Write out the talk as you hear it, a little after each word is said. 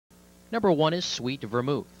Number 1 is Sweet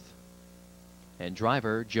Vermouth, and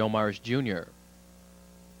driver Joe Mars Jr.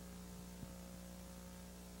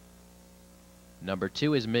 Number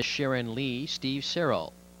 2 is Miss Sharon Lee. Steve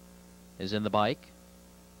Cyril is in the bike.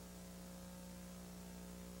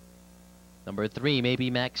 Number 3, Maybe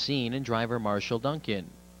Maxine, and driver Marshall Duncan.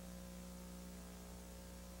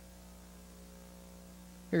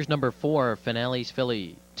 Here's number 4, Finale's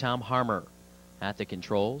filly, Tom Harmer at the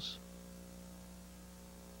controls.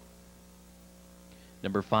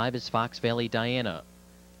 Number 5 is Fox Valley Diana,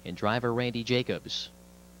 and driver Randy Jacobs.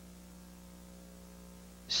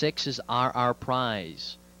 6 is RR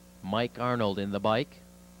Prize, Mike Arnold in the bike.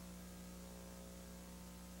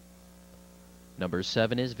 Number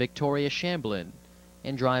 7 is Victoria Shamblin,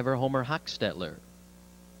 and driver Homer Hochstetler.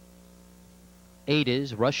 8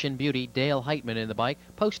 is Russian Beauty, Dale Heitman in the bike.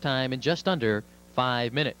 Post time in just under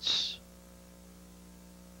 5 minutes.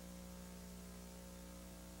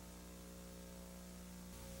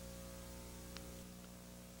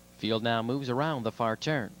 Field now moves around the far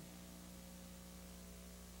turn.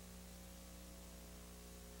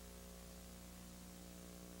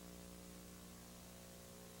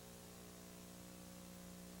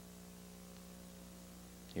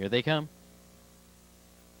 Here they come.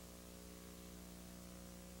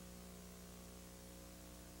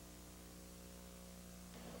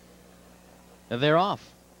 They're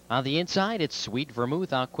off. On the inside, it's Sweet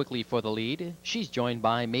Vermouth out quickly for the lead. She's joined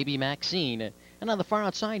by Maybe Maxine. And on the far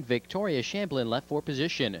outside, Victoria Shamblin left for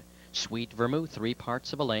position. Sweet Vermouth, 3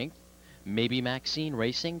 parts of a length. Maybe Maxine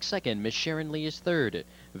racing second. Miss Sharon Lee is third.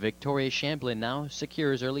 Victoria Shamblin now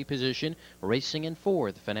secures early position, racing in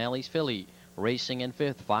fourth. Finale's filly racing in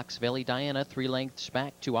fifth. Fox Valley Diana 3 lengths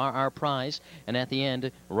back to RR Prize. And at the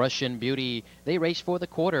end, Russian Beauty. They race for the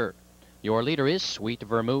quarter. Your leader is Sweet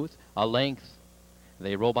Vermouth, a length.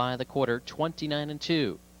 They roll by the quarter,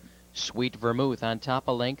 29-2. Sweet Vermouth on top,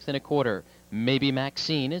 a length and a quarter. Maybe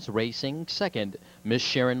Maxine is racing second. Miss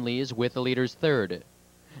Sharon Lee is with the leaders third.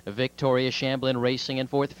 Victoria Shamblin racing in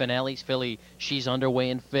fourth. Finale's filly, she's underway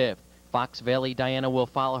in fifth. Fox Valley Diana will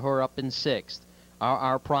follow her up in sixth.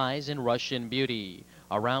 RR Prize and Russian Beauty.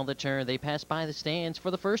 Around the turn, they pass by the stands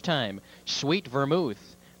for the first time. Sweet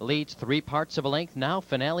Vermouth leads 3 parts of a length. Now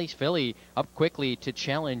Finale's filly up quickly to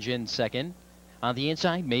challenge in second. On the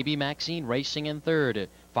inside, Maybe Maxine racing in third.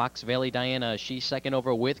 Fox Valley Diana, she's second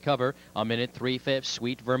over with cover. 1:03 3/5.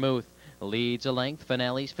 Sweet Vermouth leads a length.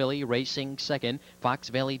 Finale's filly racing second. Fox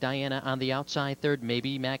Valley Diana on the outside third.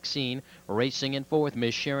 Maybe Maxine racing in fourth.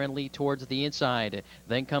 Miss Sharon Lee towards the inside.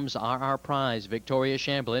 Then comes RR Prize, Victoria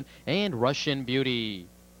Shamblin, and Russian Beauty.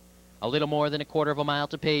 A little more than a quarter of a mile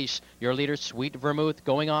to pace. Your leader, Sweet Vermouth,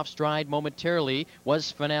 going off stride momentarily,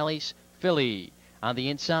 was Finale's filly. On the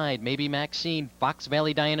inside, Maybe Maxine. Fox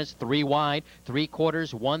Valley Diana's 3 wide,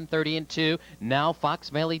 3/4, 1:30-2. Now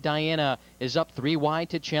Fox Valley Diana is up 3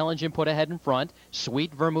 wide to challenge and put ahead in front.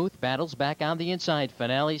 Sweet Vermouth battles back on the inside.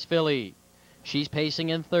 Finale's filly. She's pacing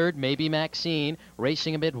in third. Maybe Maxine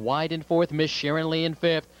racing a bit wide in fourth. Miss Sharon Lee in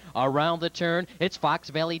fifth. Around the turn, it's Fox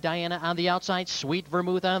Valley Diana on the outside. Sweet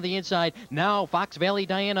Vermouth on the inside. Now Fox Valley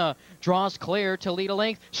Diana draws clear to lead a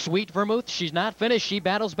length. Sweet Vermouth, she's not finished. She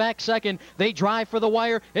battles back second. They drive for the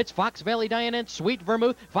wire. It's Fox Valley Diana and Sweet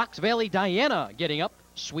Vermouth. Fox Valley Diana getting up.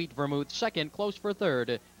 Sweet Vermouth second, close for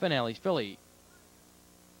third. Finale's filly.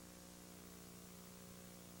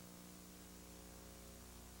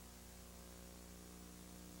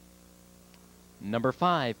 Number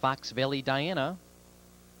 5, Fox Valley Diana,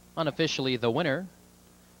 unofficially the winner.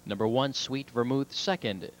 Number 1, Sweet Vermouth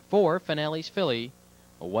second. 4, Finale's filly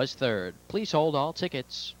was third. Please hold all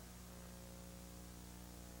tickets.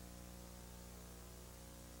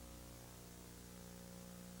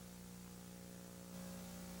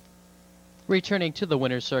 Returning to the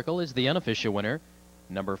winner's circle is the unofficial winner,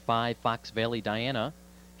 number 5, Fox Valley Diana.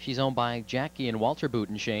 She's owned by Jackie and Walter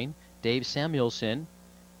Butenshane, Dave Samuelson,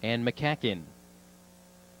 and McCacken.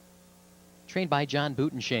 Trained by John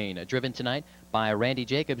Butenshane, driven tonight by Randy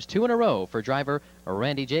Jacobs, 2 in a row for driver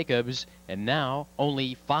Randy Jacobs, and now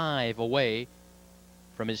only 5 away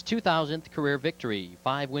from his 2000th career victory.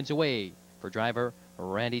 5 wins away for driver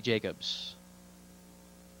Randy Jacobs.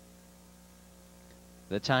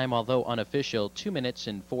 The time, although unofficial, 2 minutes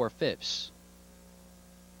and 4/5.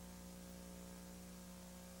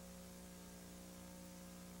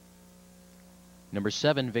 Number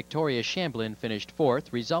 7, Victoria Shamblin, finished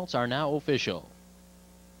 4th. Results are now official.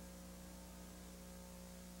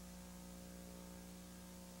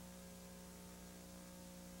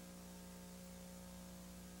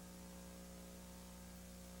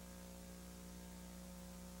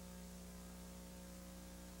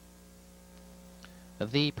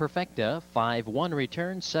 The Perfecta 5-1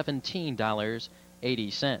 return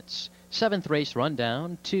 $17.80. Seventh race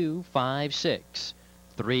rundown 2, 5, 6,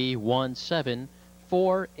 3, 1, 7,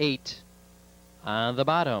 4, 8. On the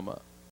bottom.